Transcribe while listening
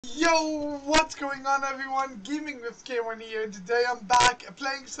Yo, what's going on everyone? Gaming with Cameron here. Today I'm back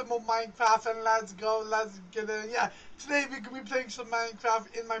playing some more Minecraft and let's go, let's get in. Yeah, today we're going to be playing some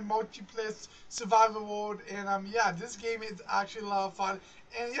Minecraft in my multiplayer survival world and yeah, this game is actually a lot of fun.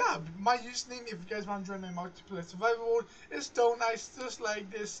 And yeah, my username, if you guys want to join my multiplayer survival world, is StoneIce, just like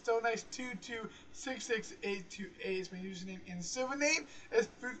this. StoneIce2266828 is my username, and server name is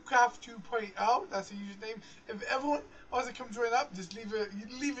Foodcraft 2.0. That's the username. If everyone wants to come join up, just leave a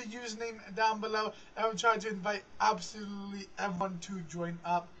username down below. I will try to invite absolutely everyone to join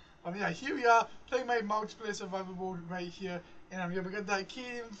up. Yeah, here we are playing my multiplayer survival world right here, and yeah, we got that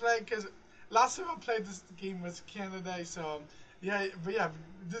Canadian flag because last time I played this game was Canada, so. Yeah, but yeah,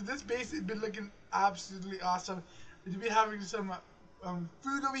 this base has been looking absolutely awesome. We'll be having some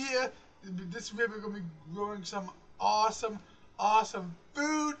food over here. This way we're going to be growing some awesome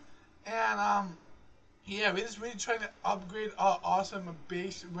food. And yeah, we're just really trying to upgrade our awesome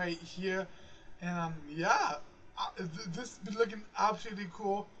base right here. And yeah, this has been looking absolutely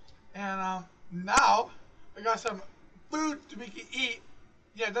cool. And now, I got some food that we can eat.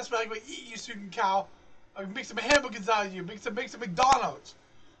 Yeah, that's right, I'm going to eat you, student cow. I can make some hamburgers out of you. Make some McDonald's.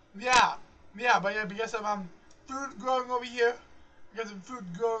 Yeah, but yeah, because of food growing over here. Because of food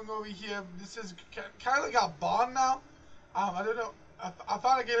growing over here. This is kind of like a barn now. I don't know. I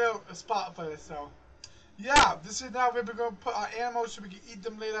found a spot for this. So yeah, this is now where we're gonna put our animals so we can eat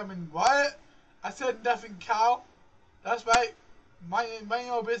them later. I mean, what? I said nothing, cow. That's right. Mind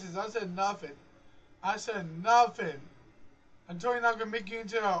your own business. I said nothing. I'm totally not gonna make you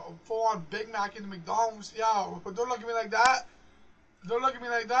into a full-on Big Mac in the McDonald's. Yeah, but don't look at me like that. Don't look at me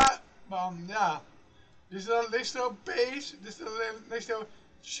like that. Yeah. This is a nice little base. This is a nice little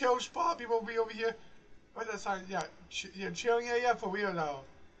chill spot. People will be over here. What's that sign? Yeah, chilling area for real though.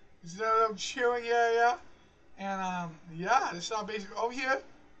 This is a little chilling area. And yeah, this is our base over here.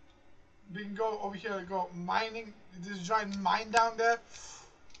 We can go over here and go mining. There's a giant mine down there.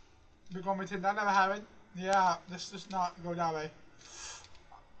 We're going to pretend that never happened. Yeah, let's just not go that way.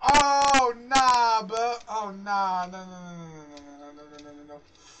 Oh nah, bro. Oh nah, no.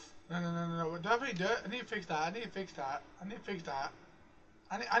 Do I really do it? I need to fix that. I need to fix that. I need to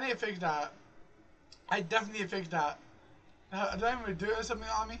fix that. I definitely need to fix that. Do I even do it or something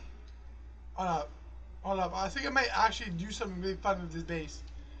on me? Hold up. I think I might actually do something really fun with this base.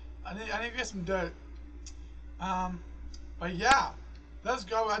 I need to get some dirt. But yeah, let's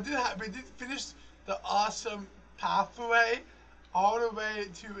go. We did finish the awesome pathway all the way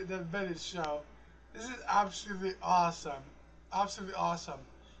to the village, so this is absolutely awesome.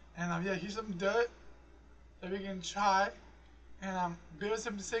 And yeah, here's some dirt that we can try and build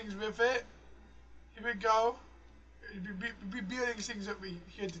some things with it. Here we go. Be building things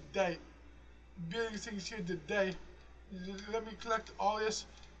here today. Let me collect all this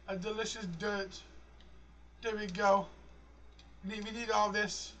delicious dirt. There we go. We need all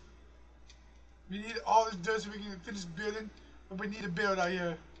this. We need all this dirt so we can finish building what we need to build out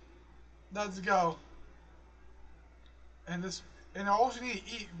here. Let's go. And I also need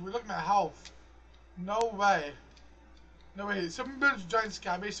to eat. We're looking at health. No way. Someone built a giant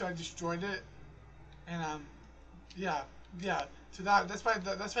sky base, so I destroyed it. And yeah. So that's why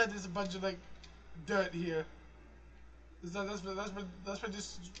there's a bunch of like dirt here. That's why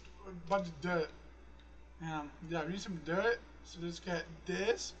there's a bunch of dirt. And yeah, we need some dirt. So let's get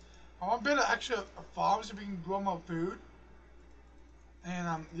this. I want to build an extra farm so we can grow more food.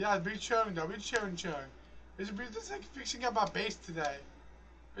 And yeah, be chilling though. Be chilling. We're just like fixing up our base today.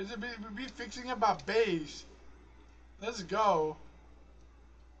 We're fixing up our base. Let's go.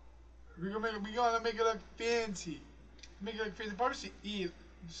 We're gonna make it look fancy. Probably should eat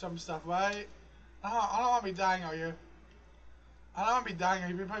some stuff, right? I don't want to be dying out here. We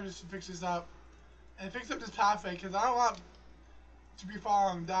probably just fix this up and fix up this pathway because I don't want to be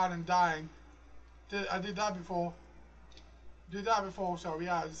falling down and dying. I did that before. So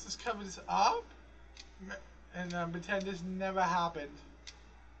yeah, let's just cover this up and pretend this never happened.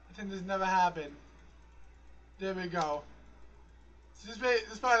 There we go. So this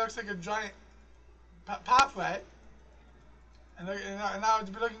probably looks like a giant pathway, and now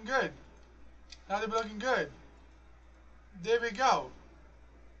it's looking good. There we go.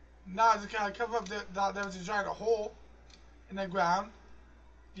 Now just kind of cover up there was a giant hole in the ground.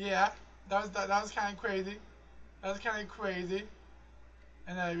 Yeah, that was kind of crazy.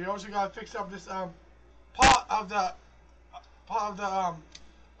 And we also gotta fix up this part of the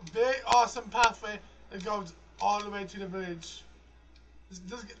very awesome pathway that goes all the way to the village.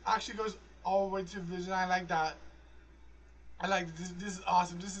 This actually goes all the way to the village, and I like that. I like this. This is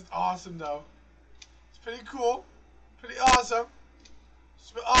awesome. This is awesome though. It's pretty cool. Pretty awesome.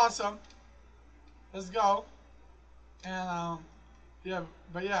 It's awesome. Let's go. And yeah,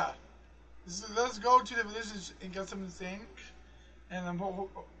 but yeah, let's go to the villages and get some zinc, and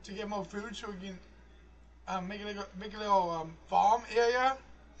to get more food so we can make a little farm area.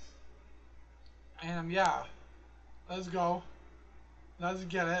 And yeah, let's go. Let's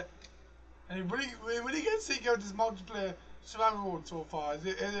get it. And what do you guys think of this multiplayer survival mode so far? Is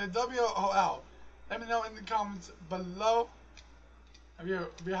it W or L? Let me know in the comments below. If you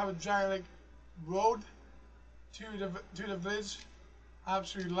have a giant like road to the village, I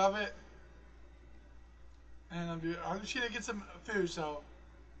absolutely love it. And I'm just gonna get some food, so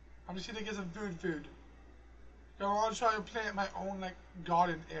I'm just gonna get some food. So I want to try to plant my own like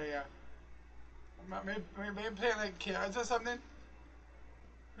garden area. Maybe plant like carrots or something.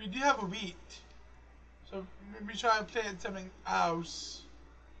 We do have a wheat, so maybe try to plant something else.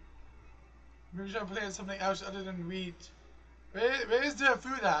 Maybe try to plant something else other than wheat. Where is the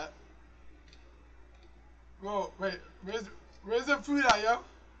food at? Whoa, wait, where's the food at, yo?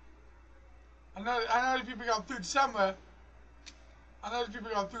 I know the people got food somewhere.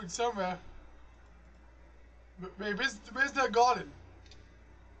 Wait, where's the garden?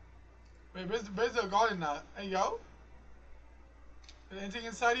 Wait, where's the garden at? Hey, yo? Is there anything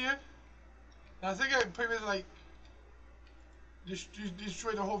inside here? I think I pretty much like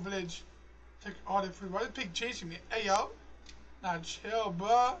destroyed the whole village. Took all the food. Why is the pig chasing me? Hey, yo? Nah, chill,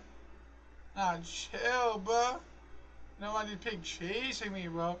 bruh. No, why the pig chasing me,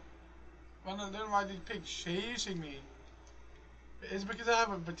 bro? I don't know why the pig chasing me. It's because I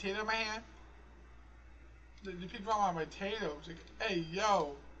have a potato in my hand. The pig want my potatoes. Like, hey,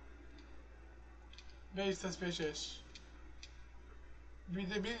 yo. Very suspicious. We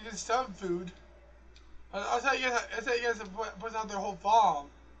need some food. I'll tell you guys to put out their whole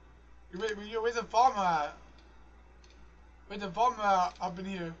farm. Where's the farmer at? Where's the farmer at up in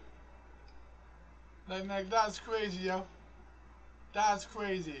here? Like that's crazy, yo. That's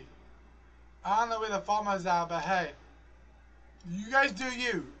crazy. I don't know where the farmer's at, but hey. You guys do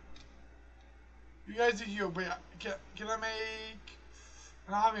you. You guys do you, but can I make...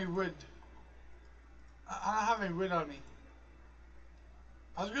 I don't have any wood. I don't have any wood on me.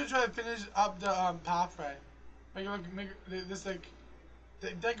 I was gonna try to finish up the pathway. Make this like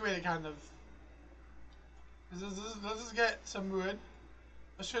decorated kind of. Let's just get some wood.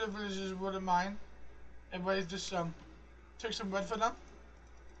 Let's show the villagers wood of mine. Everybody's just took some wood for them.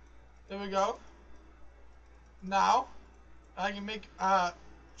 There we go. Now I can make a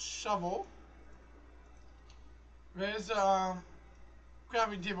shovel. Where's the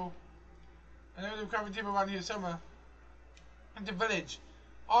crafting table? I know there's a crafting table around here somewhere. In the village.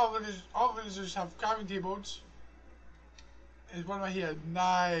 All villagers have crafting tables. There's one right here.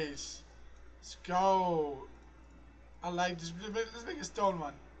 Nice. Let's go. I like this. Let's make a stone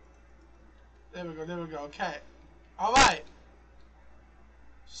one. There we go. Okay. Alright.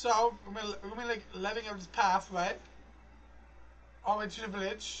 So, we're gonna be like letting up this pathway. All the way to the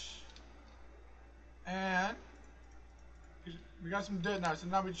village. And we got some dirt now, so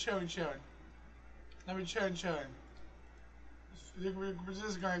now we're chilling. Now we're chilling. We're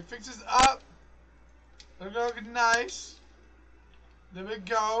just gonna fix this up. It'll look nice. There we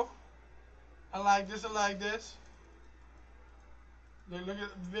go. I like this. Look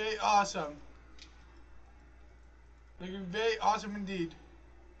at very awesome. Looking very awesome indeed.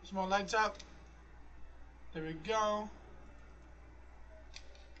 Some more lights up. There we go.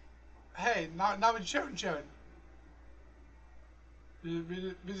 Hey, now we're chilling.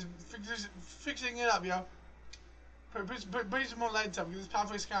 We're just fixing it up, yo. Put some more lights up because this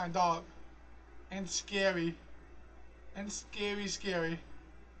pathway's kind of dark and scary. Scary.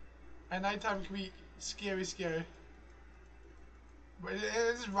 At nighttime it can be scary. But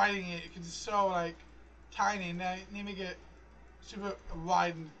it's writing it because it's so like tiny, and I need to make it super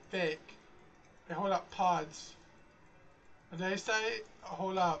wide and thick. They hold up pods. What did I say?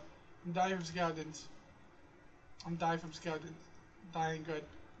 Hold up. I'm dying from skeletons. Dying good.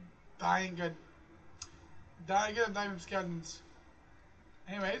 I'm dying from skeletons.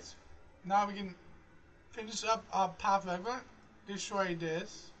 Anyways, now we can finish up our pathway. I'm going to destroy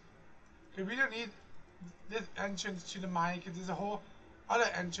this. Because we don't need this entrance to the mine, because there's a whole other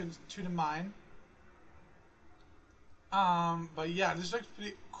entrance to the mine. But yeah, this looks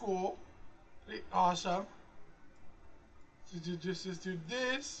pretty cool. Pretty awesome. Let's do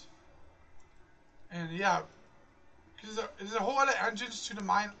this. And yeah, because there's a whole other entrance to the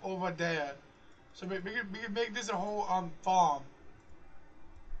mine over there. So we can make this a whole farm.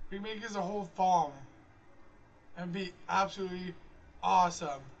 We can make this a whole farm. And be absolutely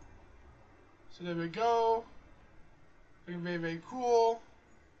awesome. So there we go. Looking very cool.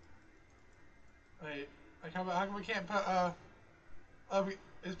 Like how come we can't put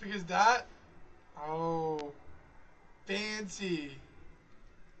it's because that. Oh, fancy.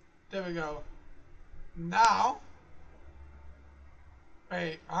 There we go. Now,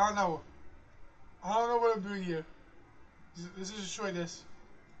 wait. I don't know. I don't know what I'm doing here. Let's just destroy this.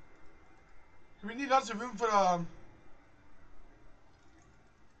 We need lots of room for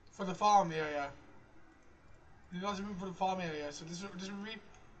the farm area. We need lots of room for the farm area. So this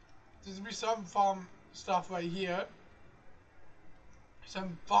will be some farm stuff right here.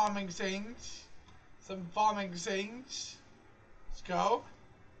 Some farming things. Some farming things. Let's go.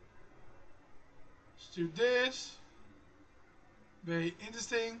 Let's do this. Very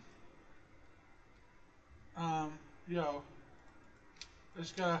interesting. Yo.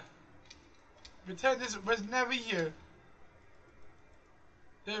 Let's go. Pretend this was never here.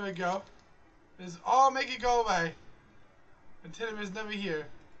 There we go. Let's all make it go away. Pretend it was never here.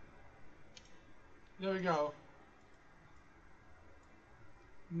 There we go.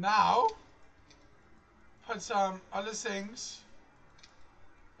 Now, put some other things.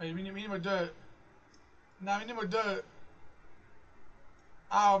 Wait, we need more dirt. Now we need more dirt.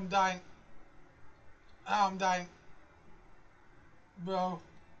 Oh, I'm dying. Oh, I'm dying. Bro.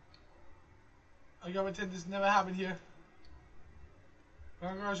 I gotta pretend this never happened here.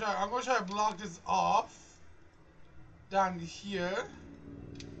 I'm gonna try to block this off. Down here.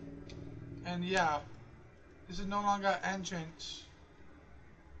 And yeah. This is no longer an entrance.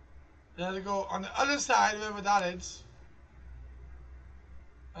 You have to go on the other side, wherever that is.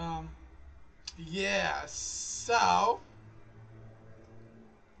 Yeah, so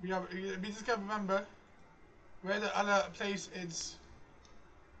we just gotta remember where the other place is.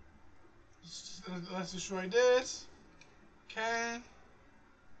 Let's destroy this. Okay.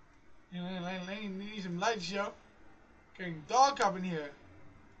 You know, I need some lights, yo. Getting dark up in here.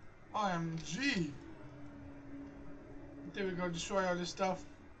 OMG. There we go. Destroy all this stuff.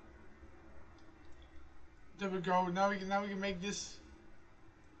 There we go. Now we can make this.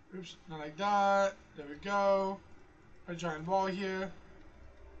 Oops, not like that. There we go. A giant wall here.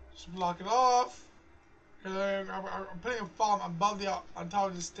 Just block it off. Cause I'm putting a farm above on top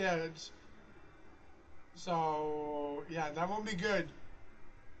of the stairs. So yeah, that won't be good.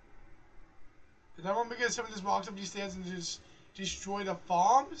 That won't be good. Someone just walks up these stairs and just destroy the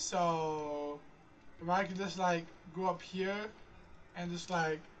farm. So if I could just like go up here and just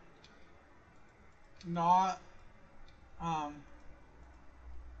like not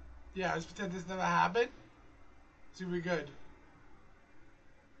yeah, let's pretend this never happened. See, we're good.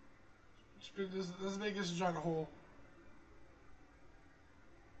 Let's make this a giant hole.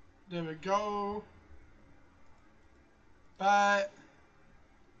 There we go. But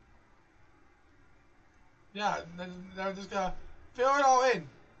yeah, now we're just gonna fill it all in.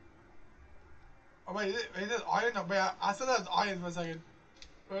 Oh wait, is it iron? No, wait, I thought that was iron for a second.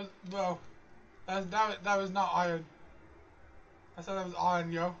 Well, that was not iron. I thought that was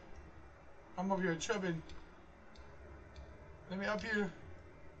iron, yo. I'm over here tripping. Let me up you.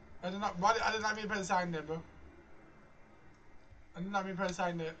 I did not mean to put a sign there, bro. I did not mean to put a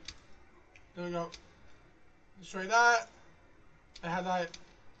sign there. There we go. Destroy that. I had that.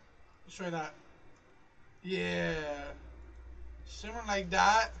 Destroy that. Yeah. Something like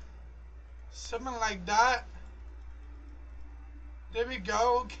that. Something like that. There we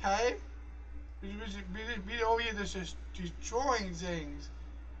go. Okay. We over here just destroying things.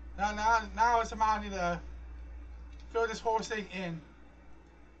 Now somehow I need to fill this whole thing in.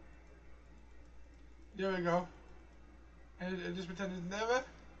 There we go. And just pretend it never,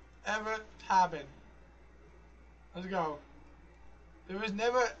 ever happened. Let's go. There was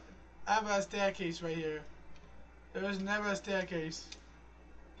never, ever a staircase right here. There was never a staircase.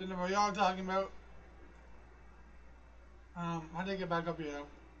 Don't know what y'all talking about. How did I get back up here though?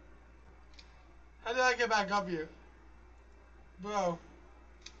 How did I get back up here? Bro.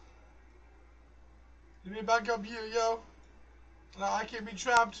 Let me back up here, yo. Now I can't be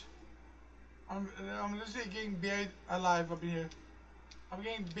trapped. I'm literally getting buried alive up in here. I'm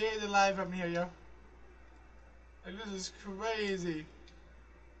getting buried alive up in here, yo. Like, this is crazy.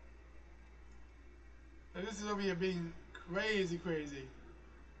 Like, this is over here being crazy.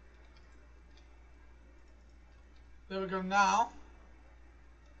 There we go now.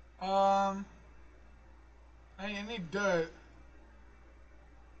 I need dirt.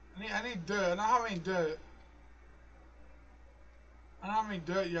 I need dirt. I don't have any dirt. I don't have any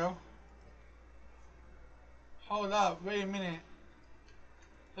dirt, yo. Hold up. Wait a minute.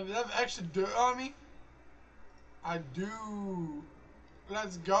 Do I have extra dirt on me? I do.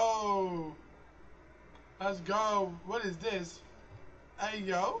 Let's go. Let's go. What is this? Hey,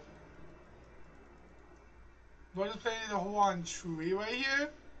 yo. We're just playing the Hawaiian tree right here.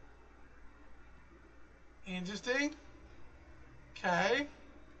 Interesting. Okay.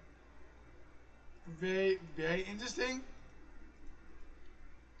 Very, very interesting.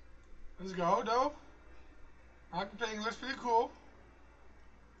 Let's go, though. Not complaining. Looks pretty cool.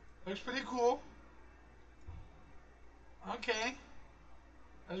 Looks pretty cool. Okay.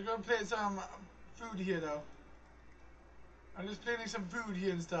 Let's go play some food here, though. I'm just planting some food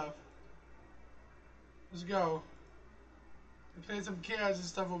here and stuff. Let's go. I'm planting some carrots and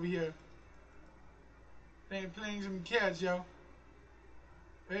stuff over here. Planting some carrots, yo.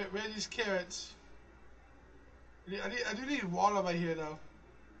 Where are these carrots? I do need water right here, though.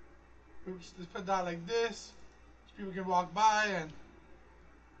 Oops, let's put that like this. So people can walk by and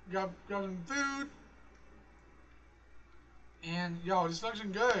grab some food. And, yo, this looks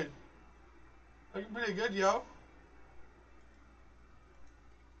good. Looking pretty good, yo.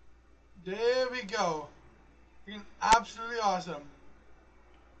 There we go. Looking absolutely awesome.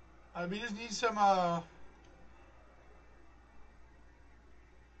 We just need some,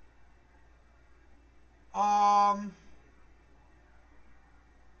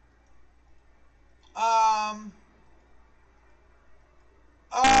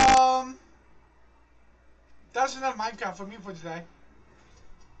 that's enough Minecraft for me for today.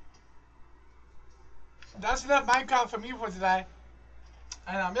 That's enough Minecraft for me for today.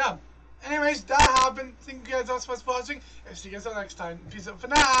 And, yeah. Anyways, that happened. Thank you guys all so much for watching. And see you guys all next time. Peace out for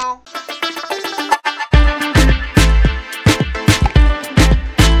now.